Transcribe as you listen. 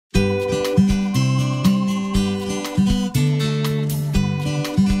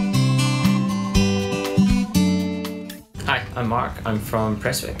Mark, I'm from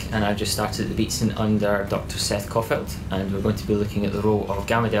Prestwick and I've just started at the Beatson under Dr. Seth Caulfield, and we're going to be looking at the role of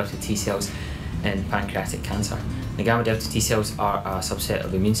gamma delta T cells in pancreatic cancer. The gamma delta T cells are a subset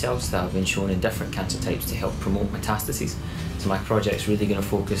of immune cells that have been shown in different cancer types to help promote metastases. So my project's really going to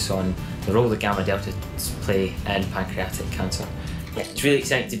focus on the role that gamma delta play in pancreatic cancer. Yeah, it's really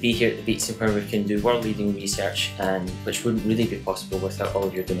exciting to be here at the Beatson where we can do world-leading research, and which wouldn't really be possible without all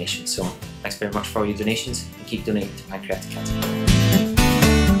of your donations. So thanks very much for all your donations, and keep donating to pancreatic cancer.